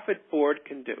nonprofit board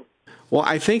can do. Well,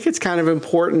 I think it's kind of an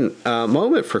important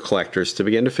moment for collectors to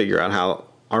begin to figure out how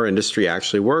our industry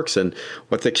actually works and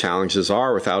what the challenges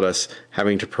are without us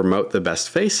having to promote the best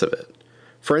face of it.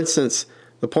 For instance,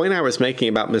 the point I was making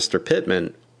about Mr.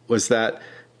 Pittman was that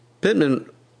Pittman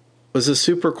was a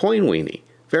super coin weenie,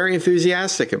 very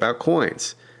enthusiastic about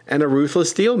coins, and a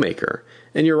ruthless deal maker.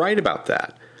 And you're right about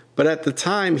that. But at the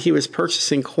time he was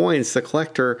purchasing coins, the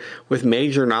collector with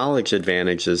major knowledge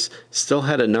advantages still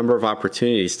had a number of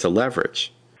opportunities to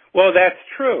leverage. Well, that's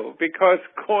true, because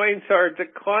coins are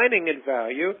declining in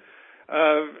value.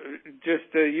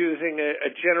 Using a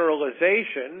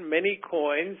generalization, many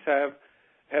coins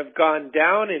have gone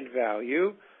down in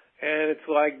value, and it's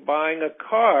like buying a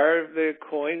car. The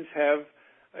coins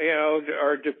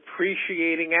are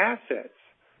depreciating assets.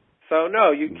 So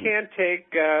no, you can't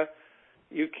take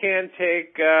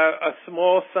a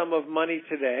small sum of money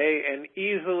today and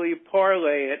easily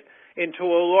parlay it into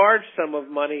a large sum of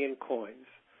money in coins.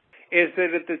 Is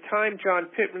that at the time John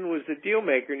Pittman was the deal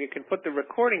maker, and you can put the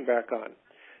recording back on,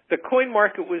 the coin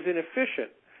market was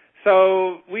inefficient.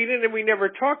 So we never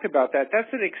talked about that.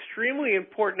 That's an extremely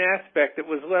important aspect that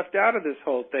was left out of this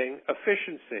whole thing,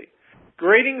 efficiency.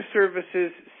 Grading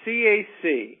services,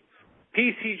 CAC,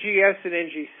 PCGS, and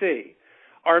NGC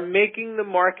are making the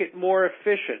market more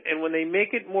efficient. And when they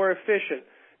make it more efficient,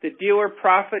 the dealer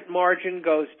profit margin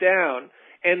goes down,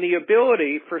 and the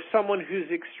ability for someone who's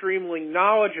extremely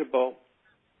knowledgeable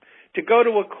to go to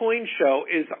a coin show,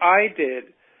 as I did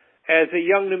as a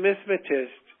young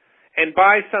numismatist, and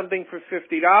buy something for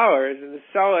 $50 and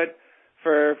sell it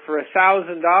for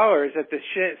 $1,000 at the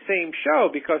same show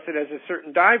because it has a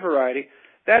certain die variety,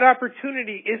 that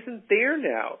opportunity isn't there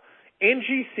now.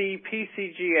 NGC,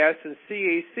 PCGS, and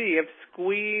CAC have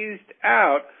squeezed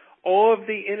out all of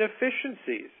the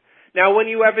inefficiencies. Now, when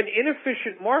you have an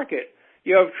inefficient market,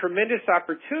 you have tremendous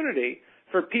opportunity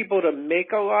for people to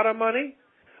make a lot of money,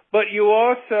 but you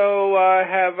also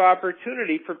have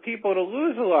opportunity for people to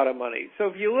lose a lot of money. So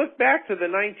if you look back to the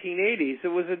 1980s, it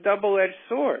was a double-edged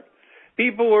sword.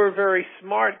 People who are very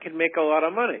smart can make a lot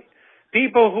of money.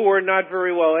 People who are not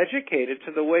very well educated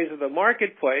to the ways of the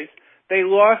marketplace, they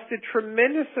lost a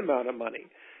tremendous amount of money.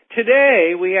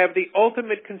 Today, we have the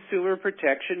ultimate consumer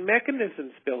protection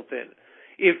mechanisms built in.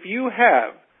 If you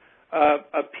have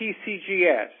a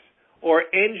PCGS or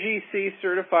NGC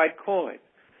certified coin,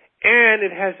 and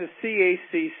it has a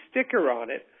CAC sticker on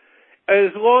it,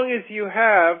 as long as you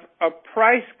have a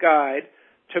price guide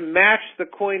to match the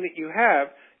coin that you have,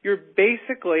 you're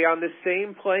basically on the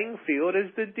same playing field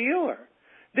as the dealer.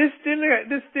 This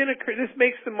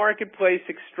makes the marketplace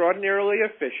extraordinarily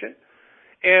efficient,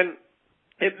 and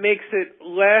it makes it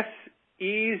less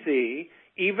easy,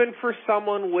 even for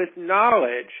someone with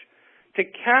knowledge, to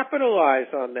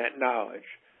capitalize on that knowledge,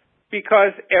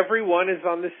 because everyone is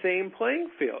on the same playing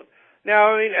field.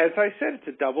 Now, as I said, it's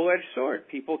a double-edged sword.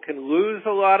 People can lose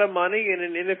a lot of money in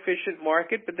an inefficient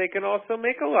market, but they can also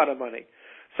make a lot of money.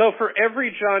 So for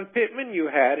every John Pittman you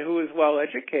had who was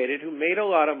well-educated, who made a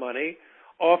lot of money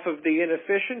off of the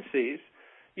inefficiencies,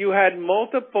 you had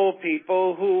multiple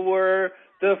people who were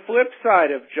the flip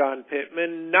side of John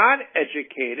Pittman, not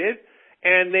educated,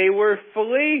 and they were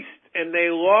fleeced, and they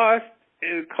lost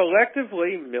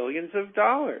collectively millions of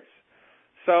dollars.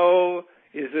 So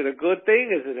is it a good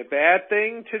thing? Is it a bad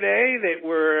thing today that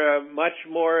we're much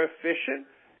more efficient?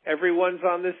 Everyone's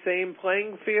on the same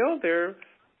playing field. There are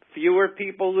fewer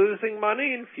people losing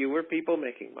money and fewer people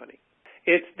making money.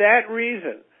 It's that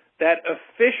reason, that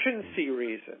efficiency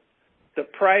reason, the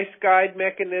price guide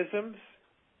mechanisms,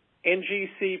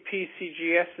 NGC,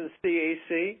 PCGS, and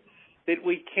CAC, that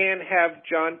we can't have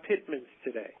John Pittmans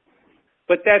today.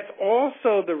 But that's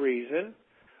also the reason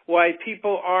why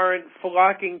people aren't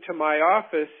flocking to my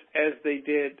office as they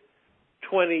did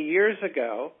 20 years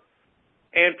ago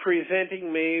and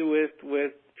presenting me with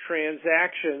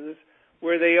transactions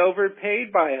where they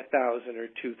overpaid by 1,000 or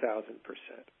 2,000%.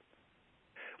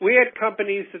 We had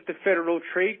companies at the Federal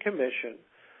Trade Commission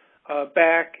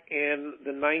back in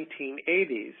the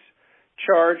 1980s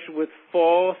charged with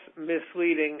false,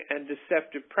 misleading, and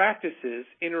deceptive practices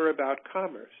in or about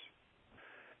commerce.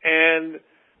 And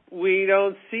we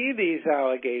don't see these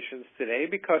allegations today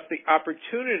because the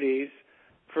opportunities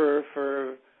for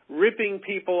ripping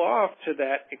people off to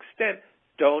that extent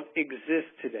don't exist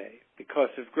today because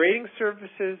of grading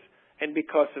services and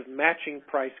because of matching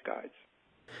price guides.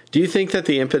 Do you think that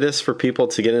the impetus for people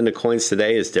to get into coins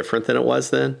today is different than it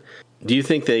was then? Do you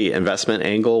think the investment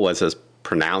angle was as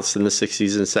pronounced in the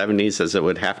 60s and 70s as it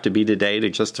would have to be today to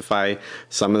justify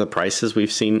some of the prices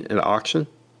we've seen at auction?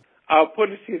 I'll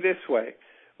put it to you this way.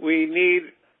 We need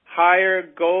higher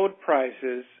gold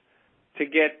prices to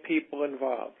get people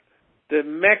involved. The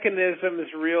mechanisms,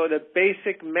 the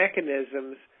basic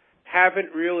mechanisms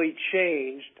haven't really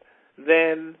changed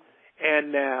then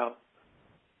and now.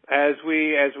 As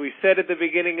we said at the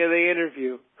beginning of the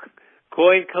interview,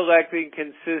 coin collecting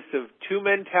consists of two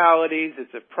mentalities.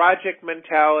 It's a project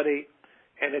mentality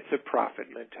and it's a profit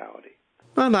mentality.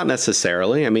 Well, not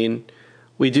necessarily. I mean,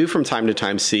 we do from time to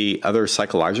time see other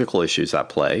psychological issues at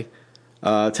play.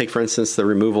 Take, for instance, the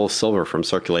removal of silver from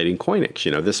circulating coinage.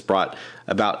 This brought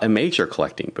about a major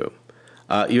collecting boom.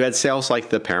 You had sales like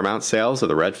the Paramount sales of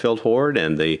the Redfield Hoard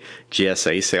and the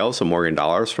GSA sales of Morgan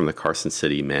dollars from the Carson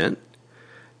City Mint.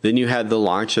 Then you had the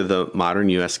launch of the modern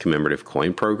U.S. commemorative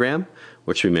coin program,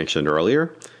 which we mentioned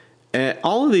earlier. And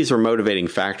all of these were motivating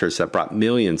factors that brought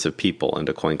millions of people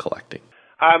into coin collecting.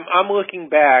 I'm looking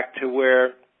back to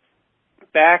where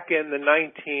back in the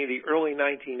early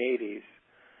 1980s,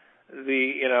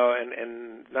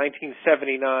 and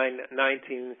 1979,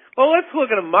 well, let's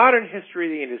look at a modern history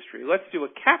of the industry. Let's do a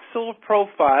capsule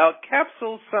profile,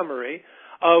 capsule summary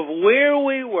of where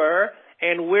we were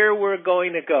and where we're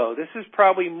going to go. This is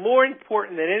probably more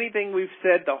important than anything we've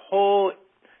said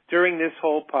during this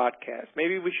whole podcast.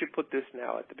 Maybe we should put this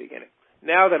now at the beginning,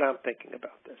 now that I'm thinking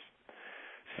about this.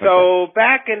 So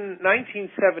back in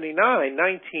 1979,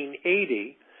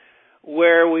 1980,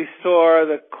 where we saw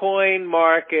the coin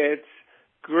market's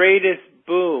greatest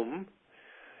boom,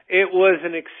 it was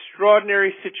an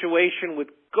extraordinary situation with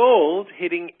gold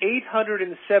hitting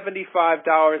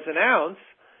 $875 an ounce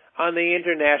on the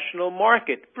international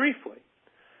market briefly.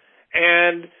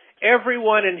 And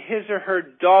everyone and his or her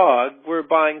dog were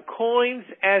buying coins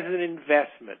as an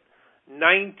investment,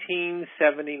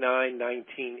 1979,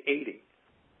 1980.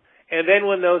 And then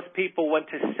when those people went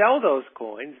to sell those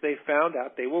coins, they found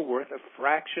out they were worth a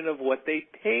fraction of what they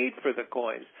paid for the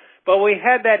coins. But we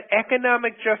had that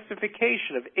economic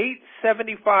justification of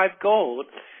 $875 gold,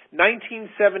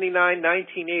 1979,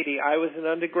 1980. I was an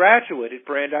undergraduate at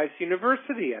Brandeis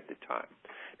University at the time.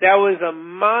 That was a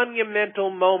monumental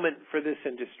moment for this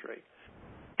industry.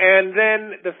 And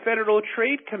then the Federal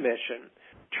Trade Commission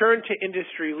turned to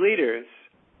industry leaders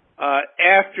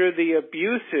after the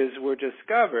abuses were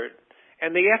discovered,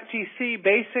 and the FTC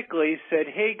basically said,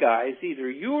 hey guys, either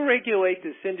you regulate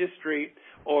this industry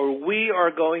or we are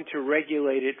going to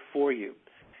regulate it for you.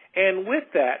 And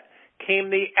with that came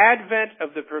the advent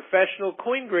of the professional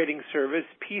coin grading service,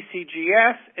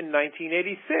 PCGS, in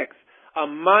 1986, a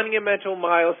monumental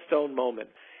milestone moment.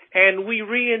 And we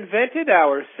reinvented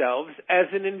ourselves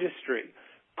as an industry.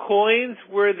 Coins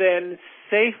were then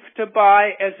safe to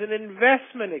buy as an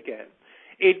investment again.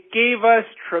 It gave us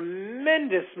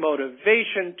tremendous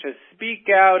motivation to speak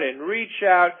out and reach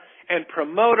out and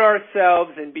promote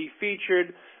ourselves and be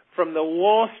featured from the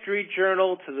Wall Street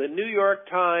Journal to the New York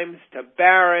Times to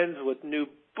Barron's with new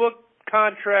book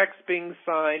contracts being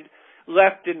signed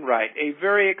left and right. A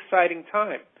very exciting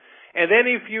time. And then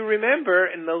if you remember,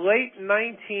 in the late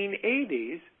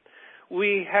 1980s,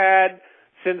 we had,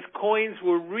 since coins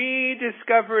were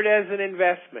rediscovered as an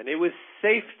investment, it was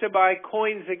safe to buy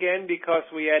coins again because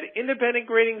we had independent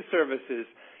grading services,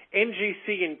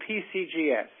 NGC and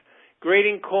PCGS,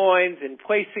 grading coins and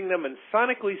placing them in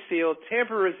sonically sealed,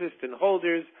 tamper-resistant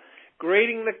holders,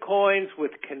 grading the coins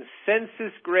with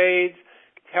consensus grades,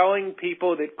 telling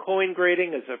people that coin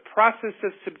grading is a process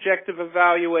of subjective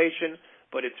evaluation,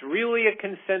 but it's really a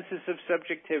consensus of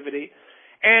subjectivity.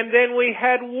 And then we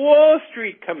had Wall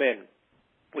Street come in.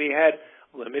 We had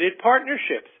limited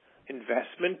partnerships,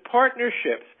 investment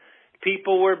partnerships.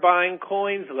 People were buying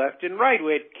coins left and right.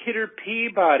 We had Kidder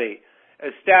Peabody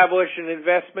establish an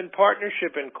investment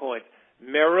partnership in coins.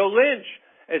 Merrill Lynch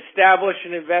establish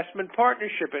an investment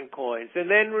partnership in coins. And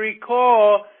then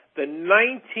recall the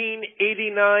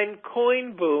 1989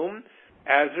 coin boom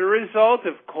as a result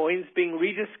of coins being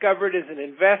rediscovered as an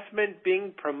investment,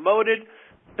 being promoted,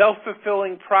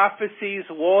 self-fulfilling prophecies,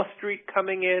 Wall Street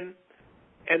coming in,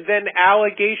 and then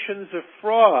allegations of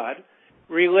fraud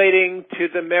relating to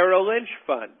the Merrill Lynch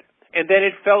fund. And then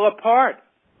it fell apart.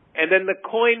 And then the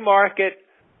coin market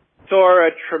saw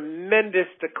a tremendous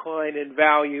decline in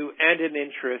value and in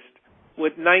interest,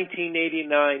 with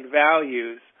 1989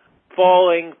 values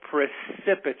falling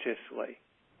precipitously.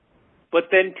 But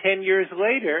then 10 years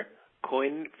later,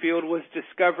 CoinField was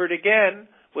discovered again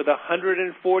with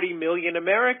 140 million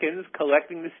Americans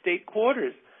collecting the state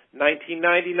quarters.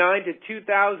 1999 to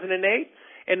 2008,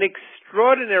 an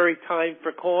extraordinary time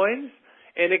for coins,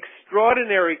 an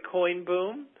extraordinary coin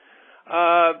boom.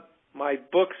 My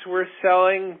books were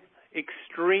selling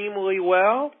extremely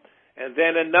well. And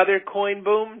then another coin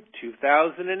boom,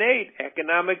 2008,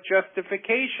 economic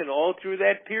justification all through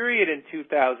that period in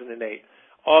 2008.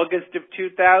 August of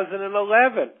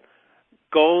 2011,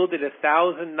 gold at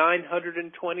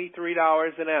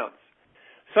 $1,923 an ounce.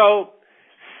 So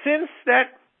since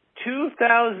that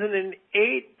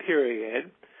 2008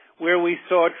 period, where we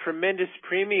saw tremendous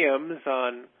premiums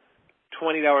on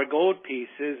 $20 gold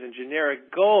pieces and generic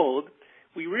gold,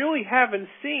 we really haven't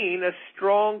seen a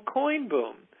strong coin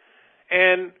boom.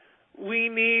 And we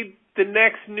need the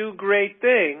next new great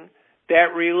thing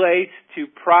that relates to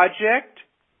project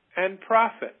and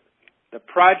profit. The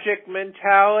project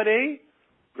mentality,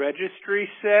 registry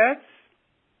sets,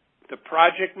 the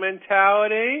project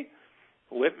mentality,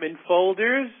 Whitman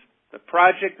folders, the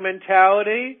project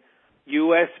mentality,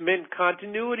 U.S. Mint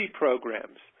continuity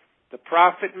programs, the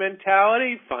profit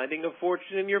mentality, finding a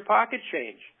fortune in your pocket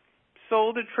change.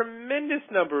 Sold a tremendous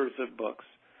numbers of books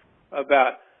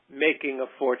about making a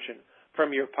fortune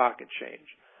from your pocket change.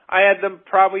 I had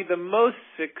probably the most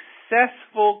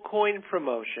successful coin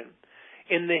promotion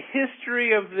in the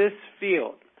history of this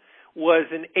field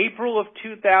was in April of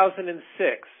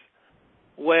 2006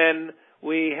 when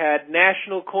we had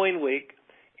National Coin Week,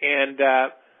 and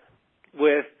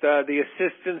with the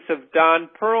assistance of Don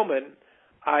Perlman,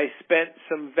 I spent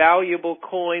some valuable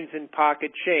coins in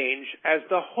pocket change as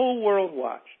the whole world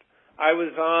watched. I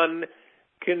was on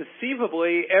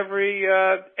conceivably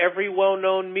every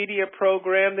well-known media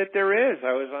program that there is.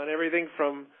 I was on everything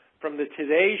from the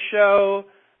Today Show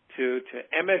to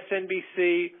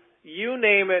MSNBC, you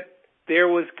name it, there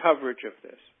was coverage of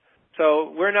this.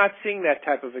 So we're not seeing that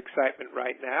type of excitement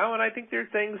right now, and I think there are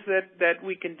things that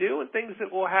we can do and things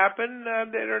that will happen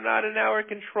that are not in our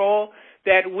control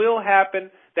that will happen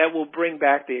that will bring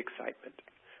back the excitement.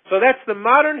 So that's the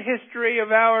modern history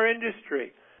of our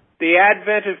industry. The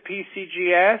advent of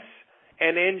PCGS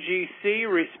and NGC,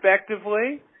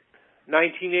 respectively,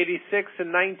 1986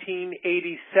 and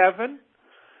 1987.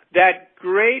 That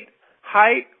great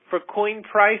height for coin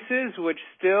prices, which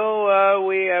still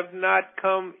we have not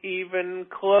come even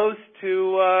close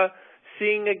to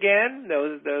seeing again.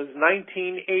 Those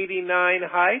 1989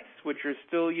 heights, which are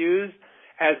still used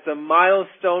as the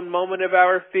milestone moment of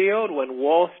our field when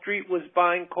Wall Street was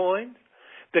buying coins.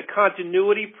 The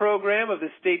continuity program of the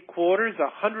state quarters,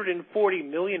 140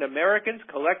 million Americans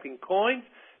collecting coins,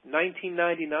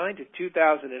 1999 to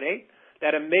 2008.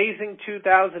 That amazing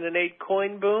 2008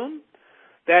 coin boom.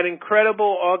 That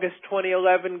incredible August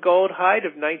 2011 gold height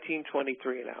of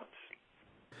 $1,923 an ounce.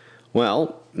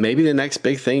 Well, maybe the next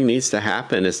big thing needs to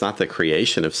happen is not the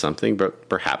creation of something, but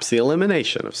perhaps the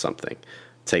elimination of something.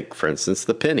 Take, for instance,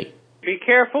 the penny. Be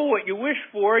careful what you wish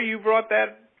for. You brought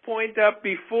that point up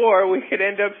before. We could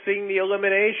end up seeing the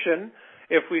elimination.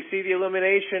 If we see the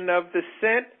elimination of the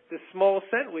cent, the small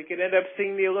cent, we could end up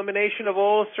seeing the elimination of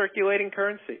all circulating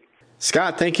currency.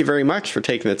 Scott, thank you very much for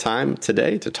taking the time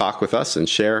today to talk with us and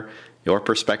share your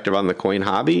perspective on the coin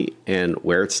hobby and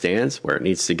where it stands, where it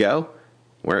needs to go,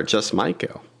 where it just might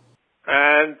go.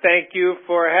 And thank you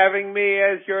for having me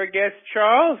as your guest,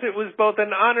 Charles. It was both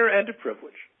an honor and a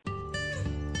privilege.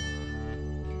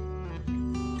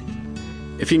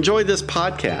 If you enjoyed this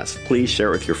podcast, please share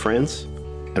it with your friends.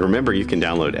 And remember, you can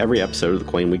download every episode of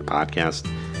the Coin Week podcast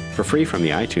for free from the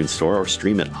iTunes Store or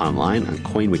stream it online on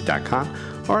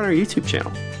coinweek.com or on our YouTube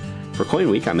channel. For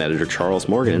Coin Week, I'm editor Charles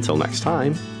Morgan. Until next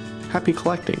time, happy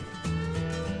collecting.